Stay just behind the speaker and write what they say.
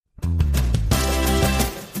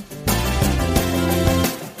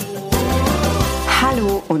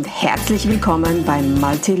und herzlich willkommen bei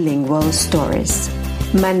Multilingual Stories.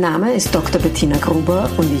 Mein Name ist Dr. Bettina Gruber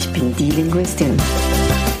und ich bin die Linguistin.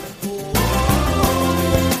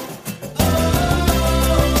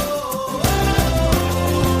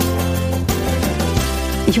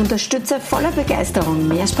 Ich unterstütze voller Begeisterung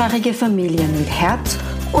mehrsprachige Familien mit Herz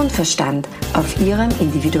und Verstand auf ihrem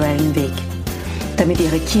individuellen Weg, damit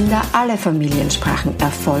ihre Kinder alle Familiensprachen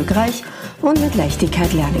erfolgreich und mit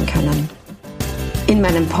Leichtigkeit lernen können. In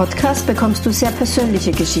meinem Podcast bekommst du sehr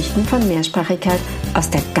persönliche Geschichten von Mehrsprachigkeit aus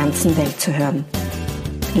der ganzen Welt zu hören.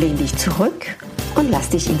 Lehn dich zurück und lass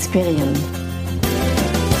dich inspirieren.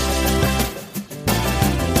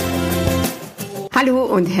 Hallo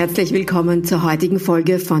und herzlich willkommen zur heutigen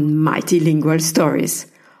Folge von Multilingual Stories.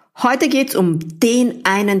 Heute geht's um den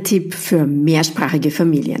einen Tipp für mehrsprachige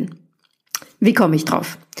Familien. Wie komme ich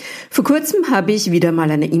drauf? Vor kurzem habe ich wieder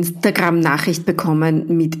mal eine Instagram-Nachricht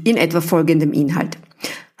bekommen mit in etwa folgendem Inhalt.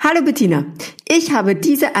 Hallo Bettina, ich habe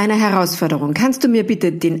diese eine Herausforderung. Kannst du mir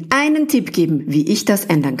bitte den einen Tipp geben, wie ich das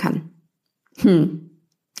ändern kann?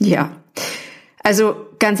 Ja. Also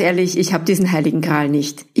ganz ehrlich, ich habe diesen heiligen Gral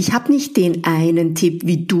nicht. Ich habe nicht den einen Tipp,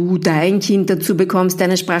 wie du dein Kind dazu bekommst,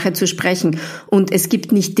 deine Sprache zu sprechen. Und es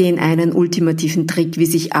gibt nicht den einen ultimativen Trick, wie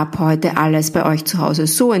sich ab heute alles bei euch zu Hause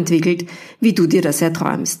so entwickelt, wie du dir das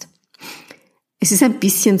erträumst. Es ist ein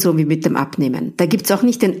bisschen so wie mit dem Abnehmen. Da gibt's auch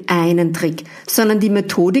nicht den einen Trick, sondern die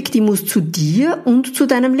Methodik, die muss zu dir und zu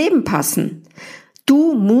deinem Leben passen.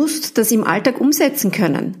 Du musst das im Alltag umsetzen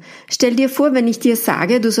können. Stell dir vor, wenn ich dir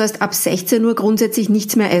sage, du sollst ab 16 Uhr grundsätzlich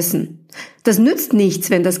nichts mehr essen. Das nützt nichts,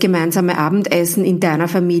 wenn das gemeinsame Abendessen in deiner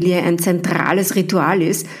Familie ein zentrales Ritual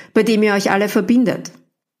ist, bei dem ihr euch alle verbindet.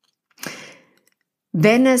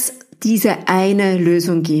 Wenn es diese eine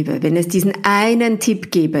Lösung gäbe, wenn es diesen einen Tipp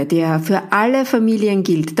gäbe, der für alle Familien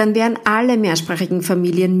gilt, dann wären alle mehrsprachigen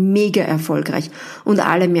Familien mega erfolgreich und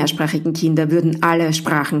alle mehrsprachigen Kinder würden alle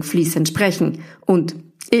Sprachen fließend sprechen und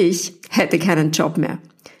ich hätte keinen Job mehr.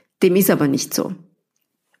 Dem ist aber nicht so.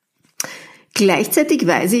 Gleichzeitig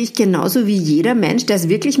weiß ich, genauso wie jeder Mensch, der es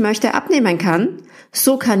wirklich möchte, abnehmen kann,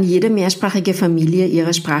 so kann jede mehrsprachige Familie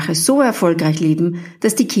ihre Sprache so erfolgreich leben,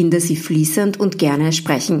 dass die Kinder sie fließend und gerne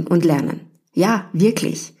sprechen und lernen. Ja,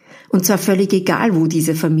 wirklich. Und zwar völlig egal, wo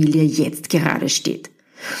diese Familie jetzt gerade steht.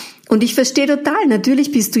 Und ich verstehe total,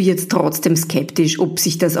 natürlich bist du jetzt trotzdem skeptisch, ob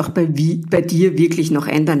sich das auch bei dir wirklich noch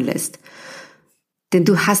ändern lässt. Denn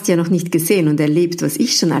du hast ja noch nicht gesehen und erlebt, was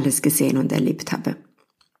ich schon alles gesehen und erlebt habe.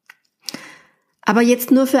 Aber jetzt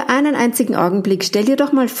nur für einen einzigen Augenblick, stell dir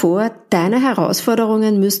doch mal vor, deine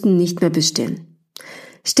Herausforderungen müssten nicht mehr bestehen.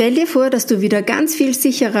 Stell dir vor, dass du wieder ganz viel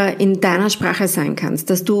sicherer in deiner Sprache sein kannst,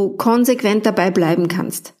 dass du konsequent dabei bleiben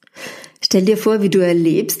kannst. Stell dir vor, wie du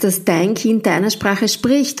erlebst, dass dein Kind deine Sprache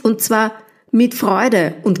spricht, und zwar mit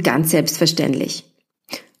Freude und ganz selbstverständlich.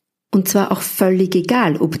 Und zwar auch völlig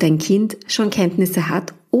egal, ob dein Kind schon Kenntnisse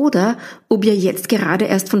hat oder ob ihr jetzt gerade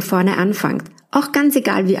erst von vorne anfangt. Auch ganz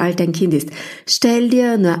egal, wie alt dein Kind ist. Stell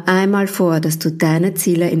dir nur einmal vor, dass du deine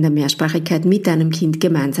Ziele in der Mehrsprachigkeit mit deinem Kind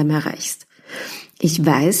gemeinsam erreichst. Ich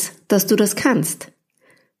weiß, dass du das kannst.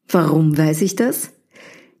 Warum weiß ich das?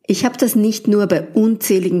 Ich habe das nicht nur bei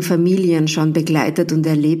unzähligen Familien schon begleitet und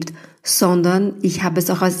erlebt, sondern ich habe es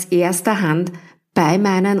auch aus erster Hand bei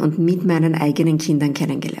meinen und mit meinen eigenen Kindern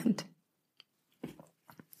kennengelernt.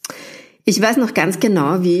 Ich weiß noch ganz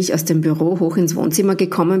genau, wie ich aus dem Büro hoch ins Wohnzimmer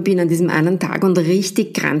gekommen bin an diesem einen Tag und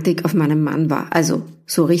richtig grantig auf meinen Mann war. Also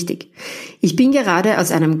so richtig. Ich bin gerade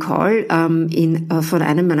aus einem Call von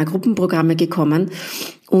einem meiner Gruppenprogramme gekommen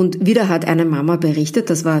und wieder hat eine Mama berichtet,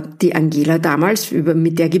 das war die Angela damals,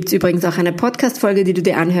 mit der gibt's übrigens auch eine Podcast-Folge, die du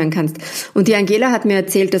dir anhören kannst. Und die Angela hat mir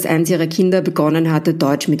erzählt, dass eins ihrer Kinder begonnen hatte,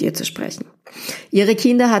 Deutsch mit ihr zu sprechen. Ihre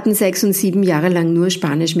Kinder hatten 6 und 7 Jahre lang nur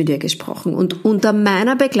Spanisch mit ihr gesprochen und unter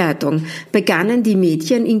meiner Begleitung begannen die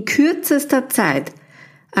Mädchen in kürzester Zeit,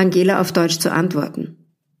 Angela auf Deutsch zu antworten.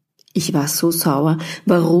 Ich war so sauer.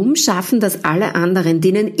 Warum schaffen das alle anderen,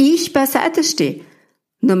 denen ich beiseite stehe?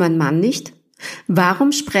 Nur mein Mann nicht?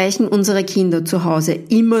 Warum sprechen unsere Kinder zu Hause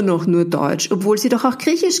immer noch nur Deutsch, obwohl sie doch auch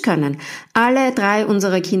Griechisch können? Alle 3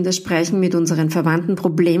 unserer Kinder sprechen mit unseren Verwandten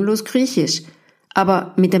problemlos Griechisch.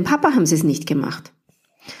 Aber mit dem Papa haben sie es nicht gemacht.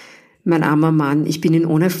 Mein armer Mann, ich bin ihn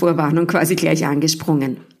ohne Vorwarnung quasi gleich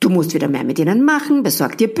angesprungen. Du musst wieder mehr mit ihnen machen,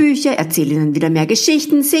 besorg dir Bücher, erzähl ihnen wieder mehr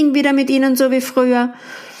Geschichten, sing wieder mit ihnen so wie früher.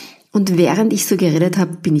 Und während ich so geredet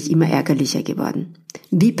habe, bin ich immer ärgerlicher geworden.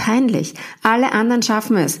 Wie peinlich. Alle anderen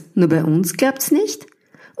schaffen es. Nur bei uns klappt's nicht.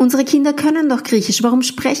 Unsere Kinder können doch Griechisch. Warum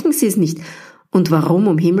sprechen sie es nicht? Und warum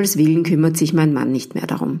um Himmels Willen kümmert sich mein Mann nicht mehr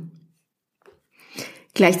darum?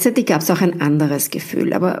 Gleichzeitig gab es auch ein anderes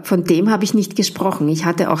Gefühl, aber von dem habe ich nicht gesprochen. Ich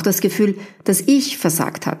hatte auch das Gefühl, dass ich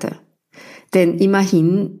versagt hatte. Denn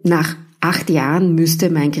immerhin, nach 8 Jahren müsste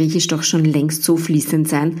mein Griechisch doch schon längst so fließend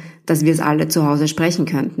sein, dass wir es alle zu Hause sprechen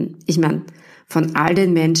könnten. Ich meine, von all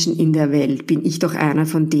den Menschen in der Welt bin ich doch einer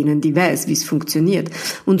von denen, die weiß, wie es funktioniert.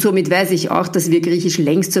 Und somit weiß ich auch, dass wir Griechisch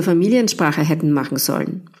längst zur Familiensprache hätten machen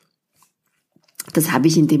sollen. Das habe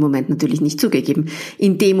ich in dem Moment natürlich nicht zugegeben.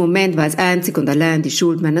 In dem Moment war es einzig und allein die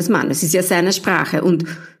Schuld meines Mannes. Es ist ja seine Sprache und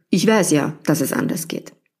ich weiß ja, dass es anders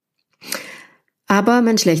geht. Aber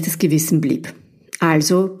mein schlechtes Gewissen blieb.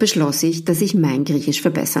 Also beschloss ich, dass ich mein Griechisch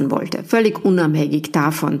verbessern wollte. Völlig unabhängig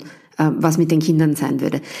davon, was mit den Kindern sein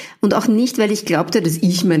würde. Und auch nicht, weil ich glaubte, dass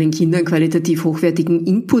ich meinen Kindern qualitativ hochwertigen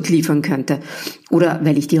Input liefern könnte. Oder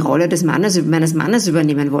weil ich die Rolle meines Mannes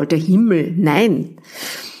übernehmen wollte. Himmel, nein.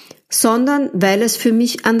 Sondern weil es für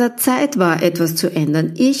mich an der Zeit war, etwas zu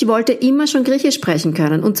ändern. Ich wollte immer schon Griechisch sprechen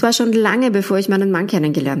können, und zwar schon lange, bevor ich meinen Mann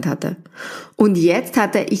kennengelernt hatte. Und jetzt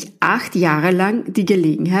hatte ich 8 Jahre lang die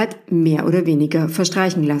Gelegenheit mehr oder weniger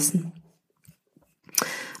verstreichen lassen.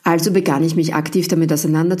 Also begann ich mich aktiv damit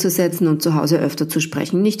auseinanderzusetzen und zu Hause öfter zu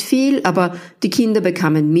sprechen. Nicht viel, aber die Kinder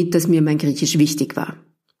bekamen mit, dass mir mein Griechisch wichtig war.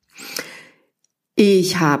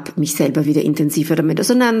 Ich habe mich selber wieder intensiver damit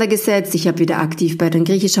auseinandergesetzt, ich habe wieder aktiv bei den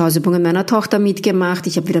Griechischhausübungen meiner Tochter mitgemacht,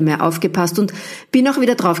 ich habe wieder mehr aufgepasst und bin auch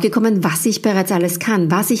wieder draufgekommen, was ich bereits alles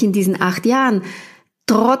kann, was ich in diesen 8 Jahren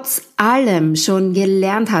trotz allem schon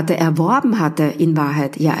gelernt hatte, erworben hatte in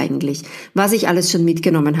Wahrheit, ja eigentlich, was ich alles schon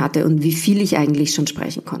mitgenommen hatte und wie viel ich eigentlich schon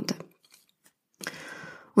sprechen konnte.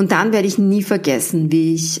 Und dann werde ich nie vergessen,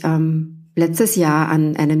 wie ich letztes Jahr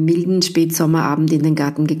an einem milden Spätsommerabend in den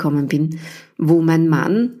Garten gekommen bin, wo mein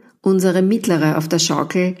Mann unsere Mittlere auf der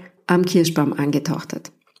Schaukel am Kirschbaum angetaucht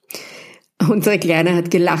hat. Unsere Kleine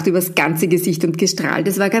hat gelacht übers ganze Gesicht und gestrahlt.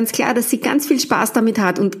 Es war ganz klar, dass sie ganz viel Spaß damit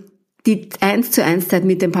hat und die 1:1 Zeit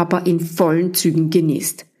mit dem Papa in vollen Zügen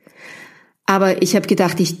genießt. Aber ich habe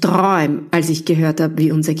gedacht, ich träume, als ich gehört habe,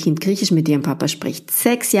 wie unser Kind Griechisch mit ihrem Papa spricht.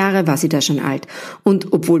 6 Jahre war sie da schon alt.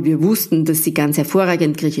 Und obwohl wir wussten, dass sie ganz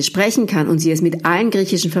hervorragend Griechisch sprechen kann und sie es mit allen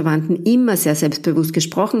griechischen Verwandten immer sehr selbstbewusst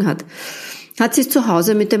gesprochen hat, hat sie es zu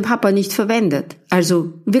Hause mit dem Papa nicht verwendet.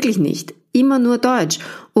 Also wirklich nicht. Immer nur Deutsch,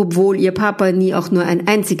 obwohl ihr Papa nie auch nur ein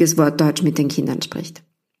einziges Wort Deutsch mit den Kindern spricht.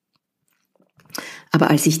 Aber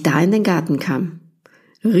als ich da in den Garten kam,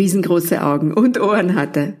 riesengroße Augen und Ohren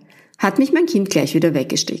hatte, hat mich mein Kind gleich wieder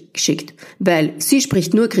weggeschickt, weil sie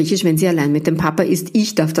spricht nur Griechisch, wenn sie allein mit dem Papa ist.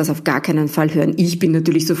 Ich darf das auf gar keinen Fall hören. Ich bin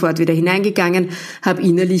natürlich sofort wieder hineingegangen, habe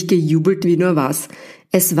innerlich gejubelt wie nur was.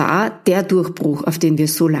 Es war der Durchbruch, auf den wir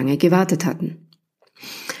so lange gewartet hatten.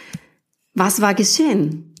 Was war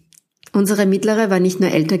geschehen? Unsere Mittlere war nicht nur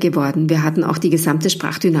älter geworden, wir hatten auch die gesamte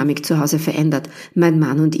Sprachdynamik zu Hause verändert. Mein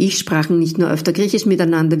Mann und ich sprachen nicht nur öfter Griechisch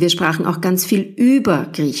miteinander, wir sprachen auch ganz viel über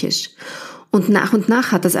Griechisch. Und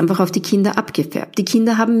nach hat das einfach auf die Kinder abgefärbt. Die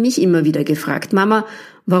Kinder haben mich immer wieder gefragt, Mama,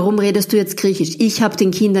 warum redest du jetzt Griechisch? Ich habe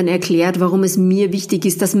den Kindern erklärt, warum es mir wichtig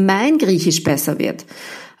ist, dass mein Griechisch besser wird.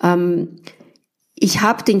 Ich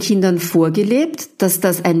habe den Kindern vorgelebt, dass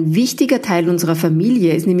das ein wichtiger Teil unserer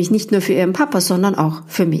Familie ist, nämlich nicht nur für ihren Papa, sondern auch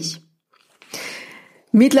für mich.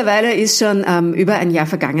 Mittlerweile ist schon über ein Jahr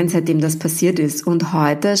vergangen, seitdem das passiert ist. Und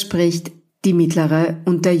heute spricht die Mittlere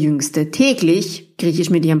und der Jüngste täglich Griechisch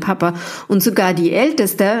mit ihrem Papa. Und sogar die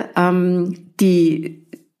Älteste, die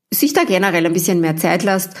sich da generell ein bisschen mehr Zeit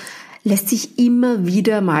lässt sich immer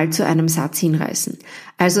wieder mal zu einem Satz hinreißen.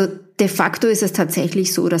 Also de facto ist es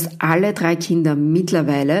tatsächlich so, dass alle 3 Kinder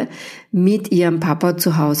mittlerweile mit ihrem Papa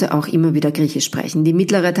zu Hause auch immer wieder Griechisch sprechen. Die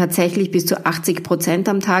Mittlere tatsächlich bis zu 80%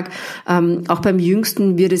 am Tag. Auch beim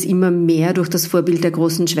Jüngsten wird es immer mehr durch das Vorbild der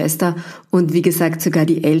großen Schwester. Und wie gesagt, sogar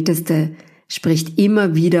die Älteste spricht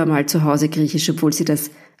immer wieder mal zu Hause Griechisch, obwohl sie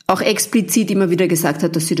das auch explizit immer wieder gesagt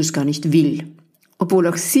hat, dass sie das gar nicht will. Obwohl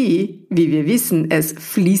auch sie, wie wir wissen, es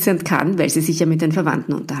fließend kann, weil sie sich ja mit den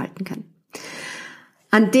Verwandten unterhalten kann.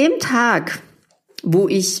 An dem Tag, wo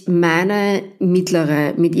ich meine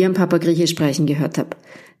Mittlere mit ihrem Papa Griechisch sprechen gehört habe,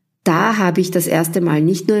 da habe ich das erste Mal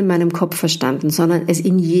nicht nur in meinem Kopf verstanden, sondern es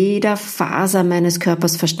in jeder Faser meines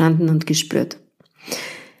Körpers verstanden und gespürt.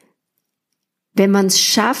 Wenn man es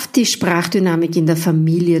schafft, die Sprachdynamik in der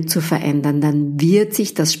Familie zu verändern, dann wird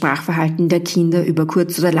sich das Sprachverhalten der Kinder über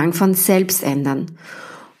kurz oder lang von selbst ändern.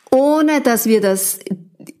 Ohne dass wir das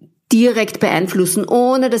direkt beeinflussen,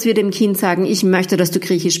 ohne dass wir dem Kind sagen, ich möchte, dass du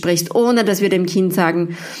Griechisch sprichst, ohne dass wir dem Kind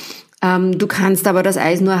sagen, Du kannst aber das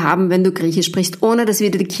Eis nur haben, wenn du Griechisch sprichst, ohne dass wir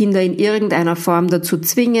die Kinder in irgendeiner Form dazu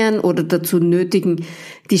zwingen oder dazu nötigen,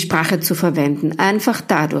 die Sprache zu verwenden. Einfach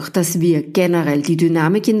dadurch, dass wir generell die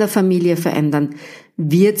Dynamik in der Familie verändern,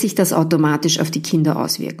 wird sich das automatisch auf die Kinder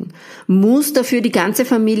auswirken. Muss dafür die ganze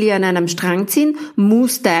Familie an einem Strang ziehen?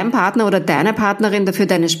 Muss dein Partner oder deine Partnerin dafür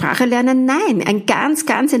deine Sprache lernen? Nein, ein ganz,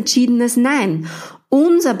 ganz entschiedenes Nein.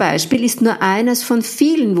 Unser Beispiel ist nur eines von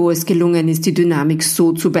vielen, wo es gelungen ist, die Dynamik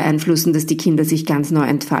so zu beeinflussen, dass die Kinder sich ganz neu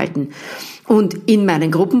entfalten. Und in meinen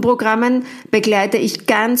Gruppenprogrammen begleite ich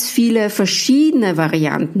ganz viele verschiedene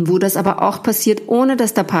Varianten, wo das aber auch passiert, ohne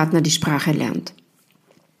dass der Partner die Sprache lernt.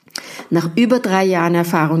 Nach über 3 Jahren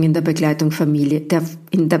Erfahrung in der Begleitung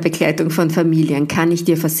von Familien kann ich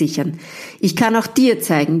dir versichern, ich kann auch dir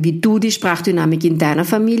zeigen, wie du die Sprachdynamik in deiner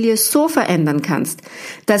Familie so verändern kannst,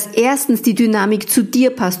 dass erstens die Dynamik zu dir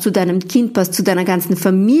passt, zu deinem Kind passt, zu deiner ganzen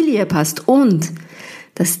Familie passt und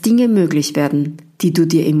dass Dinge möglich werden, die du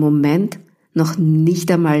dir im Moment noch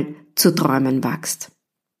nicht einmal zu träumen wagst.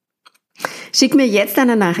 Schick mir jetzt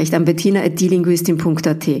eine Nachricht an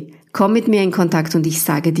bettina@dielinguistin.at. Komm mit mir in Kontakt und ich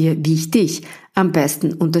sage dir, wie ich dich am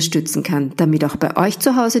besten unterstützen kann, damit auch bei euch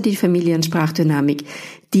zu Hause die Familiensprachdynamik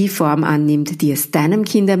die Form annimmt, die es deinem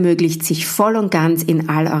Kind ermöglicht, sich voll und ganz in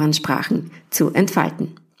all euren Sprachen zu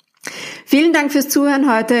entfalten. Vielen Dank fürs Zuhören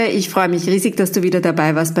heute. Ich freue mich riesig, dass du wieder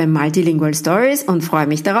dabei warst bei Multilingual Stories und freue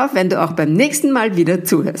mich darauf, wenn du auch beim nächsten Mal wieder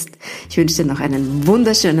zuhörst. Ich wünsche dir noch einen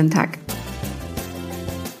wunderschönen Tag.